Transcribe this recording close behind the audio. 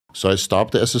So I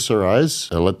stopped the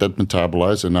SSRIs, I let that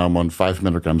metabolize, and now I'm on 5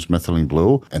 milligrams methylene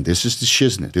blue. And this is the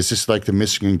shiznit. This is like the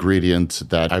missing ingredient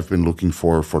that I've been looking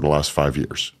for the last 5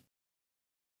 years.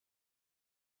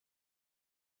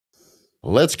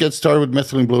 Let's get started with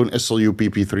methylene blue and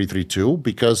SLU-PP-332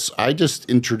 because I just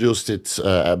introduced it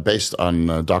based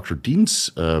on Dr. Dean's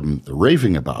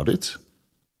raving about it.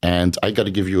 And I got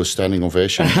to give you a standing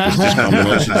ovation because this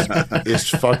combination is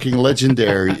fucking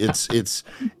legendary.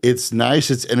 It's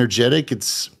nice, it's energetic,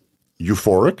 it's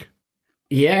euphoric.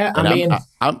 Yeah,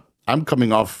 I'm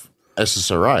coming off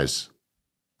SSRIs,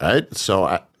 right?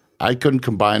 So I couldn't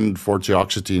combine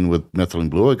 4-deoxytine with methylene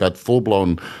blue. I got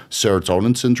full-blown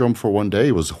serotonin syndrome for one day.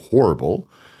 It was horrible.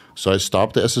 So I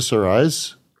stopped the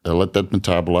SSRIs, I let that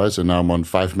metabolize, and now I'm on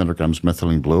 5 milligrams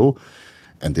methylene blue.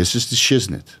 And this is the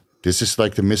shiznit. This is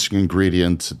like the missing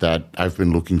ingredient that I've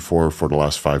been looking for the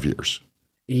last 5 years.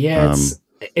 Yeah,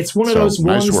 it's one of those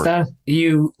ones that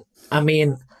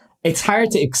it's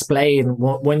hard to explain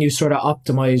when you sort of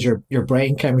optimize your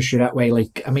brain chemistry that way.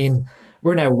 Like,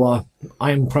 we're now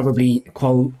I'm probably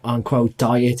quote unquote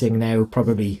dieting now,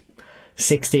 probably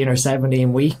 16 or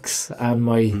 17 weeks, and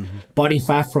my body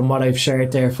fat from what I've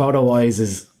shared there photo wise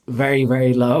is very,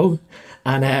 very low.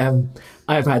 And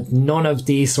I've had none of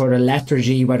these sort of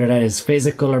lethargy, whether that is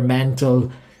physical or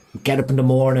mental, get up in the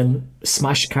morning,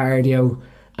 smash cardio.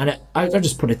 And I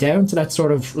just put it down to that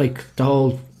sort of like the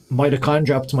whole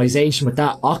mitochondria optimization with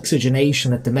that oxygenation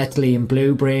that the methylene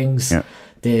blue brings. Yeah.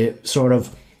 The sort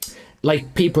of,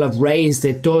 like people have raised,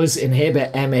 it does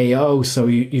inhibit MAO. So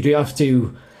you do have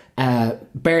to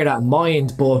bear that in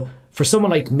mind. But for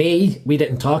someone like me, we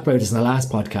didn't talk about this in the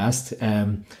last podcast.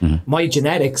 My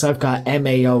genetics, I've got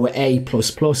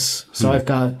MAOA++. So I've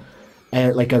got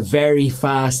like a very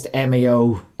fast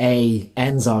MAOA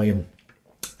enzyme.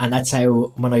 And that's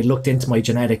how, when I looked into my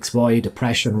genetics, why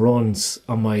depression runs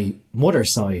on my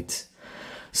mother's side.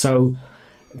 So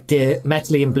the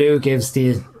methylene blue gives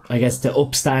the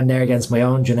upstand there against my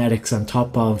own genetics on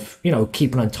top of,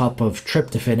 keeping on top of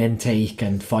tryptophan intake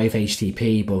and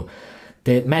 5-HTP. But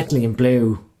the methylene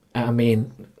blue,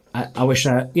 I wish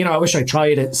I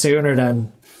tried it sooner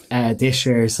than this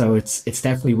year. So it's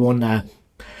definitely one that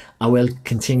I will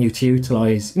continue to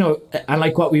utilize. And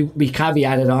like what we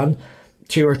caveated on,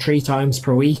 2 or 3 times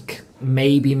per week,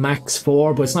 maybe max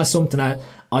 4, but it's not something that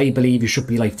I believe you should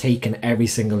be like taking every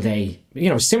single day.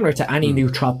 Similar to any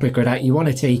nootropic, or that you want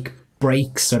to take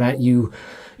breaks so that you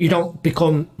don't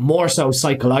become more so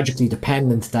psychologically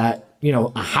dependent that,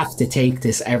 I have to take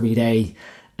this every day.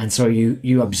 And so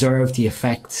you observe the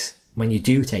effect when you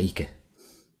do take it.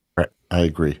 Right. I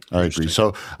agree.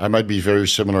 So I might be very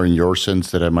similar in your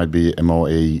sense that I might be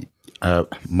MOA,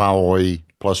 MAOA++,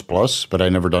 but I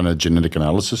never done a genetic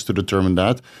analysis to determine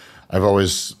that. I've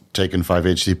always taken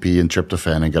 5-HTP and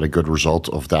tryptophan and got a good result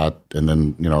of that. And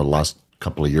then, the last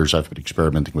couple of years I've been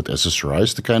experimenting with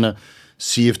SSRIs to kind of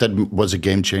see if that was a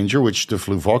game changer, which the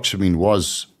fluvoxamine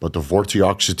was, but the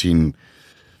 4-deoxytine,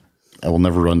 I will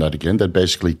never run that again. That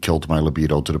basically killed my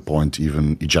libido to the point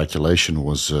even ejaculation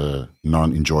was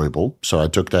non-enjoyable. So I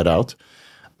took that out.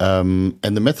 And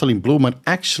the methylene blue might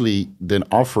actually then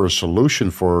offer a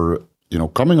solution for,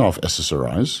 coming off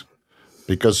SSRIs,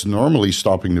 because normally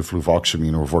stopping the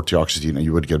fluvoxamine or 4-deoxytine,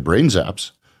 you would get brain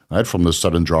zaps, right, from the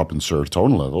sudden drop in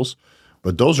serotonin levels.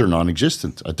 But those are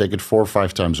non-existent. I take it 4 or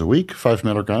 5 times a week, 5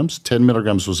 milligrams. 10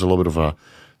 milligrams was a little bit of a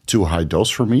too high dose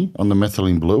for me on the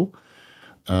methylene blue.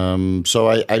 So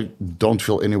I don't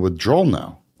feel any withdrawal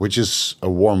now, which is a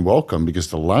warm welcome, because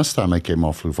the last time I came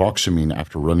off fluvoxamine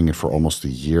after running it for almost a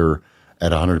year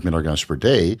at 100 milligrams per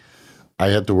day, I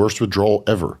had the worst withdrawal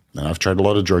ever. And I've tried a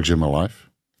lot of drugs in my life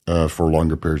for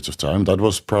longer periods of time. That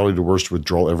was probably the worst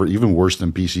withdrawal ever, even worse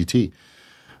than PCT.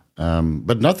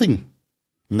 But nothing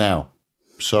now.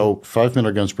 So 5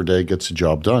 milligrams per day gets the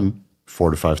job done 4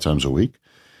 to 5 times a week.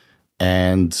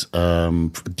 And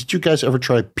did you guys ever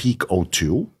try Peak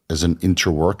O2 as an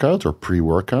intra-workout or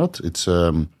pre-workout? It's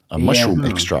a mushroom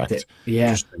extract.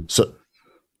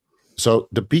 So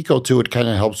the Peak O2, it kind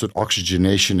of helps with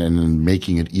oxygenation and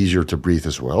making it easier to breathe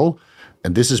as well.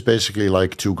 And this is basically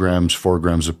like 2 grams, 4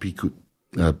 grams of Peak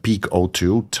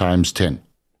O2 times 10.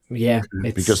 Yeah.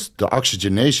 Because the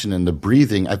oxygenation and the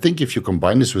breathing, I think if you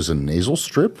combine this with a nasal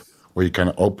strip where you kind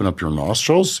of open up your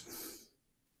nostrils,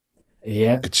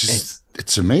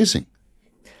 it's amazing.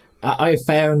 I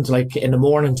found, like, in the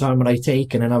morning time when I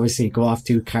take and then obviously go off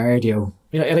to cardio,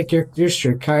 like your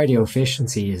cardio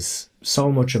efficiency is so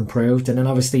much improved. And then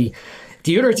obviously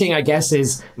The other thing, I guess,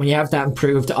 is when you have that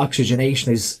improved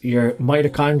oxygenation, is your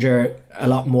mitochondria a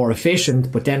lot more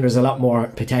efficient, but then there's a lot more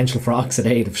potential for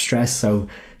oxidative stress. So,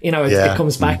 you know, it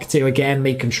comes back to, again,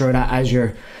 making sure that as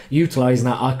you're utilizing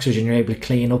that oxygen, you're able to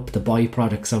clean up the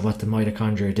byproducts of what the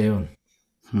mitochondria are doing.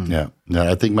 Yeah.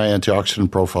 I think my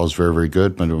antioxidant profile is very, very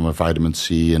good. My vitamin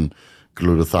C and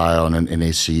glutathione and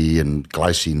NAC and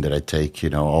glycine that I take, you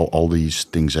know, all these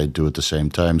things I do at the same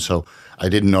time. So I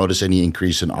didn't notice any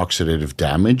increase in oxidative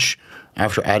damage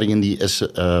after adding in the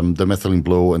methylene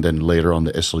blue and then later on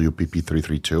the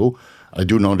SLU-PP-332. I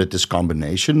do know that this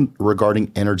combination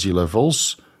regarding energy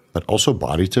levels, but also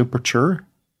body temperature,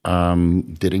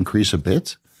 did increase a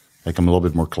bit. Like I'm a little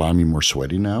bit more clammy, more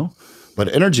sweaty now.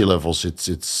 But energy levels,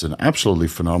 it's an absolutely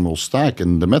phenomenal stack.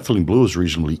 And the methylene blue is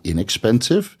reasonably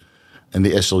inexpensive. And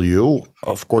the SLU,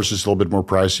 of course, is a little bit more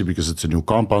pricey because it's a new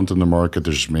compound in the market.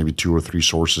 There's maybe 2 or 3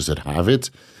 sources that have it.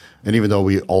 And even though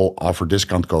we all offer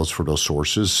discount codes for those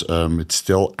sources, it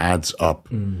still adds up.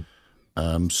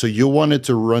 So you wanted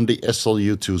to run the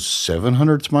SLU to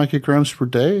 700 micrograms per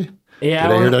day? Yeah,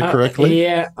 Did I hear that correctly?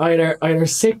 Yeah, either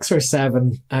 6 or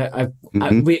 7.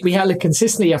 We held it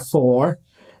consistently at 4.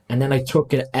 And then I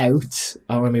took it out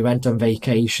when we went on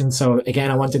vacation. So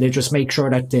again, I wanted to just make sure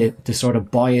that the sort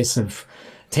of bias of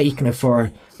taking it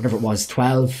for whatever it was,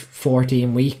 12,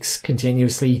 14 weeks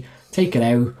continuously, take it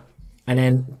out. And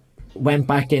then went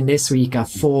back in this week at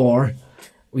 4.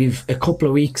 We've a couple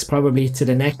of weeks probably to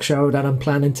the next show that I'm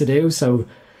planning to do. So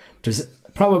there's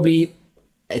probably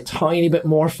a tiny bit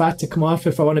more fat to come off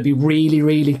if I want to be really,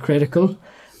 really critical.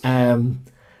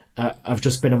 I've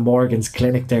just been in Morgan's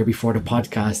clinic there before the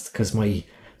podcast because my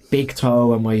big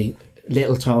toe and my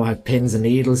little toe had pins and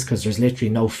needles because there's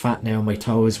literally no fat now on my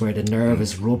toes where the nerve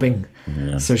is rubbing.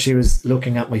 Yeah. So she was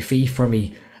looking at my feet for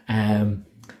me.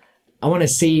 I want to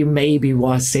see maybe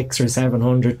what 600 or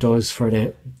 700 does for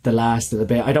the last little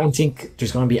bit. I don't think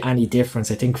there's going to be any difference.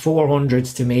 I think 400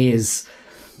 to me is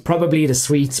probably the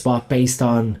sweet spot based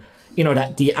on, you know,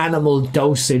 that the animal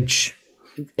dosage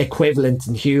equivalent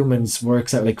in humans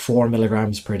works out like 4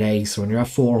 milligrams per day. So when you're at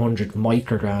 400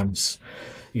 micrograms,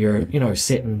 you're, you know,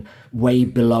 sitting way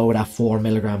below that 4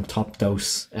 milligram top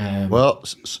dose. Well,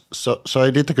 so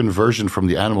I did the conversion from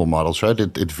the animal models, right?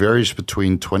 It varies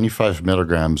between 25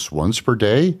 milligrams once per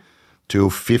day to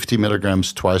 50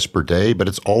 milligrams twice per day, but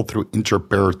it's all through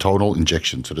intraperitoneal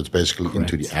injection. So that's basically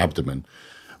Correct. Into the abdomen.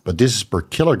 But this is per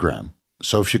kilogram.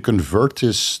 So if you convert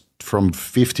this from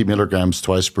 50 milligrams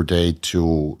twice per day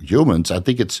to humans, I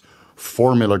think it's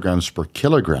 4 milligrams per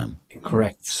kilogram.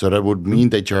 Correct. So that would mean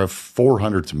that you have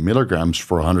 400 milligrams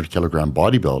for a 100 kilogram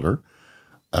bodybuilder.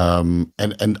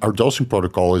 And our dosing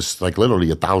protocol is like literally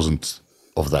 1,000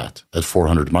 of that at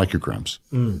 400 micrograms.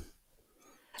 And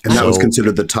that was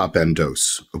considered the top end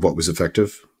dose of what was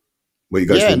effective? What you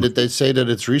guys and they say that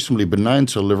it's reasonably benign.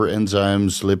 So liver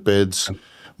enzymes, lipids,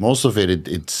 most of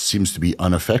it seems to be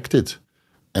unaffected.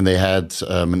 And they had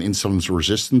an insulin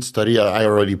resistance study. I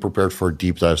already prepared for a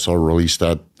deep dive, so I'll release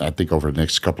that. I think over the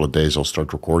next couple of days, I'll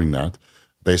start recording that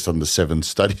based on the 7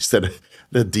 studies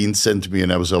that Dean sent me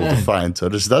and I was able to find. So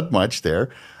there's not much there.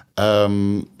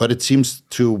 But it seems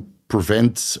to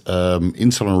prevent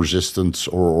insulin resistance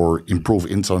or improve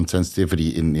insulin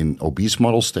sensitivity in obese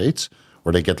model states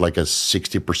where they get like a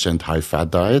 60%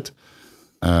 high-fat diet.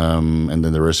 And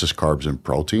then the rest is carbs and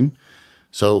protein.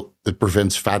 So it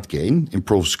prevents fat gain,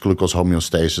 improves glucose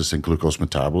homeostasis and glucose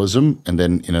metabolism. And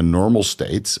then in a normal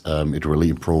state, it really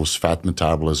improves fat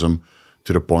metabolism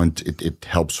to the point it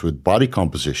helps with body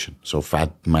composition. So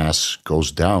fat mass goes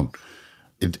down.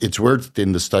 It's weird that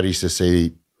in the studies they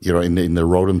say, you know, in the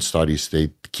rodent studies,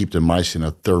 they keep the mice in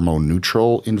a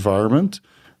thermoneutral environment.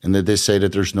 And that they say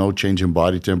that there's no change in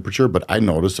body temperature. But I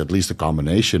noticed at least a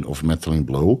combination of methylene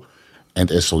blue and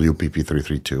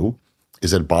SLU-PP-332 is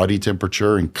that body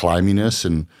temperature and climminess,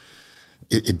 and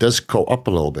it does go up a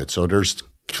little bit. So there's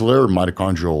clear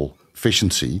mitochondrial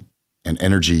efficiency and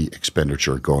energy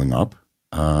expenditure going up.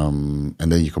 And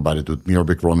then you combine it with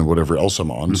Mirabicron and whatever else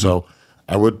I'm on. So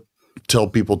I would tell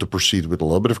people to proceed with a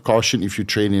little bit of caution. If you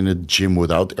train in a gym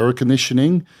without air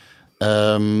conditioning,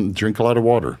 drink a lot of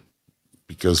water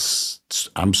because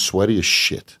I'm sweaty as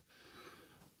shit.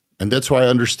 And that's why I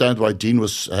understand why Dean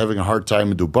was having a hard time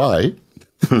in Dubai.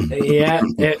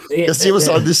 Because he was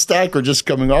on this stack or just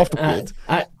coming off of it.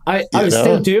 I was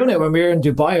still doing it when we were in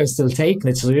Dubai. I was still taking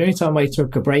it. So the only time I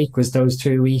took a break was those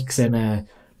 2 weeks in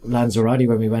Lanzarote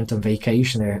when we went on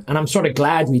vacation there. And I'm sort of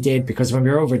glad we did because when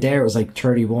we were over there, it was like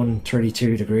 31,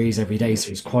 32 degrees every day. So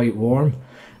it was quite warm.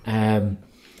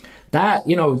 That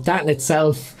in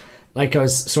itself, like I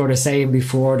was sort of saying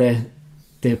before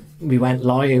we went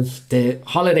live, the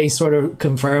holiday sort of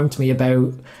confirmed to me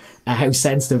about how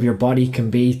sensitive your body can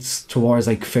be towards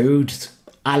like food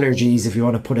allergies, if you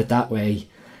want to put it that way.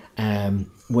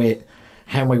 With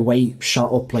how my weight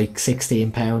shot up like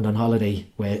 16 pound on holiday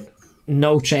with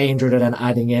no change other than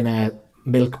adding in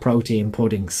milk protein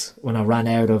puddings when I ran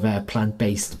out of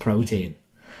plant-based protein.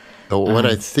 What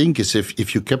I think is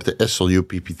if you kept the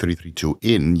SLU-PP-332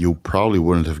 in, you probably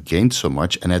wouldn't have gained so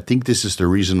much. And I think this is the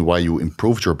reason why you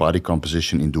improved your body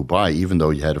composition in Dubai, even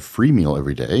though you had a free meal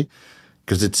every day,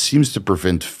 because it seems to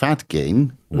prevent fat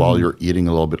gain while you're eating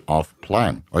a little bit off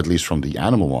plan, or at least from the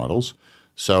animal models.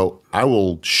 So I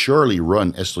will surely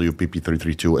run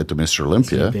SLU-PP-332 at the Mr.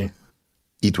 Olympia,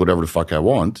 eat whatever the fuck I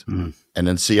want, and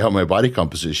then see how my body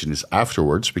composition is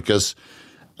afterwards, because...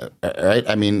 Right.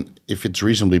 I mean, if it's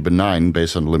reasonably benign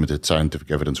based on the limited scientific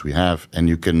evidence we have, and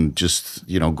you can just,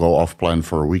 go off plan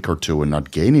for a week or two and not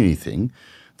gain anything,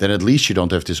 then at least you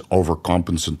don't have this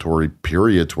overcompensatory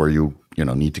period where you,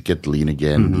 need to get lean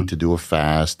again, need to do a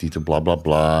fast, need to blah, blah,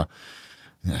 blah,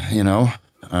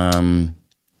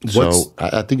 So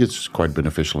I think it's quite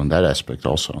beneficial in that aspect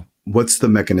also. What's the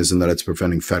mechanism that it's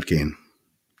preventing fat gain?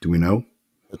 Do we know?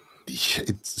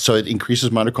 So it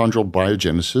increases mitochondrial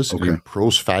biogenesis, it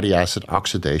improves fatty acid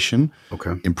oxidation,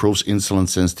 improves insulin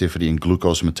sensitivity and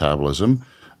glucose metabolism.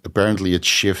 Apparently it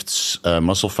shifts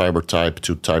muscle fiber type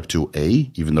to type 2A,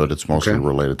 even though that's mostly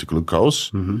related to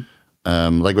glucose.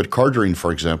 Like with cardarine,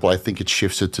 for example, I think it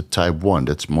shifts it to type 1.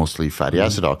 That's mostly fatty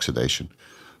acid oxidation.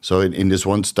 So in this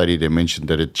one study, they mentioned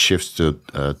that it shifts to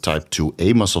type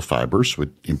 2A muscle fibers,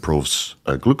 which improves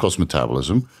glucose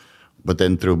metabolism. But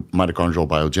then through mitochondrial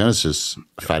biogenesis,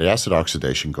 fatty acid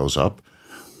oxidation goes up.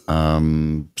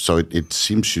 So it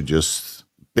seems to just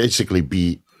basically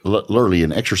be literally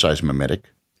an exercise mimetic,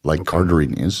 like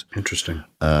cardarine is. Interesting.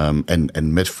 And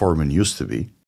metformin used to be.